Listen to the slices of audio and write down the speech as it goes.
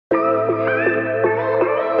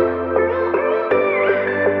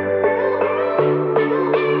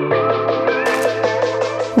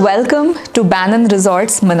Welcome to Banon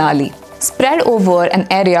Resorts, Manali. Spread over an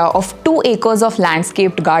area of 2 acres of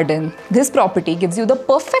landscaped garden, this property gives you the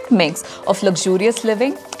perfect mix of luxurious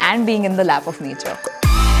living and being in the lap of nature.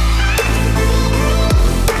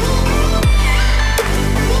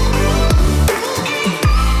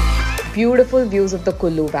 Beautiful views of the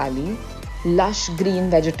Kullu Valley, lush green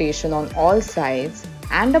vegetation on all sides,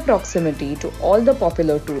 and a proximity to all the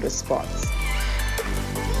popular tourist spots.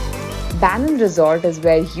 Banon Resort is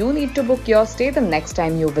where you need to book your stay the next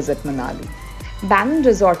time you visit Manali. Banon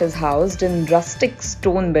Resort is housed in rustic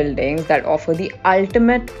stone buildings that offer the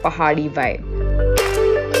ultimate pahadi vibe.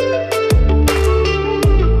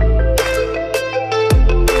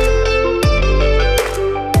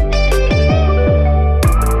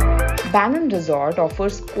 Banon Resort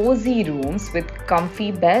offers cozy rooms with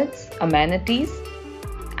comfy beds, amenities,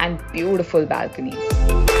 and beautiful balconies.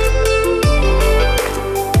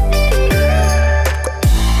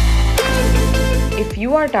 If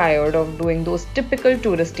you are tired of doing those typical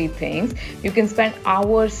touristy things, you can spend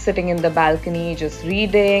hours sitting in the balcony just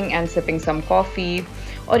reading and sipping some coffee,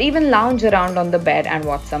 or even lounge around on the bed and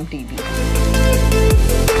watch some TV.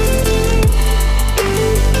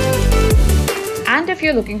 And if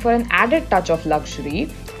you're looking for an added touch of luxury,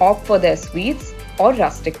 opt for their suites or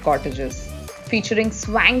rustic cottages, featuring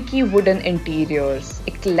swanky wooden interiors,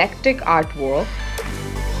 eclectic artwork,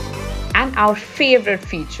 and our favorite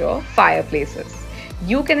feature, fireplaces.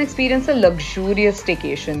 You can experience a luxurious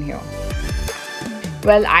staycation here.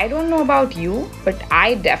 Well, I don't know about you, but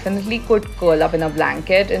I definitely could curl up in a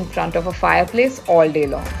blanket in front of a fireplace all day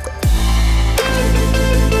long.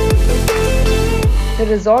 The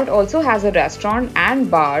resort also has a restaurant and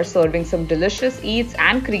bar serving some delicious eats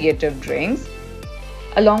and creative drinks,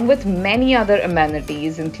 along with many other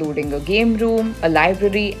amenities including a game room, a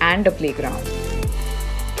library, and a playground.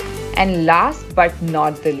 And last but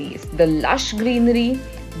not the least, the lush greenery,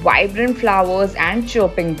 vibrant flowers, and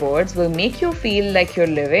chirping birds will make you feel like you're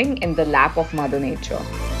living in the lap of Mother Nature.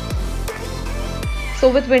 So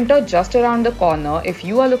with winter just around the corner, if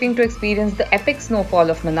you are looking to experience the epic snowfall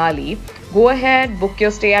of Manali, go ahead, book your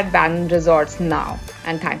stay at Banon Resorts now,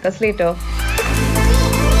 and thank us later.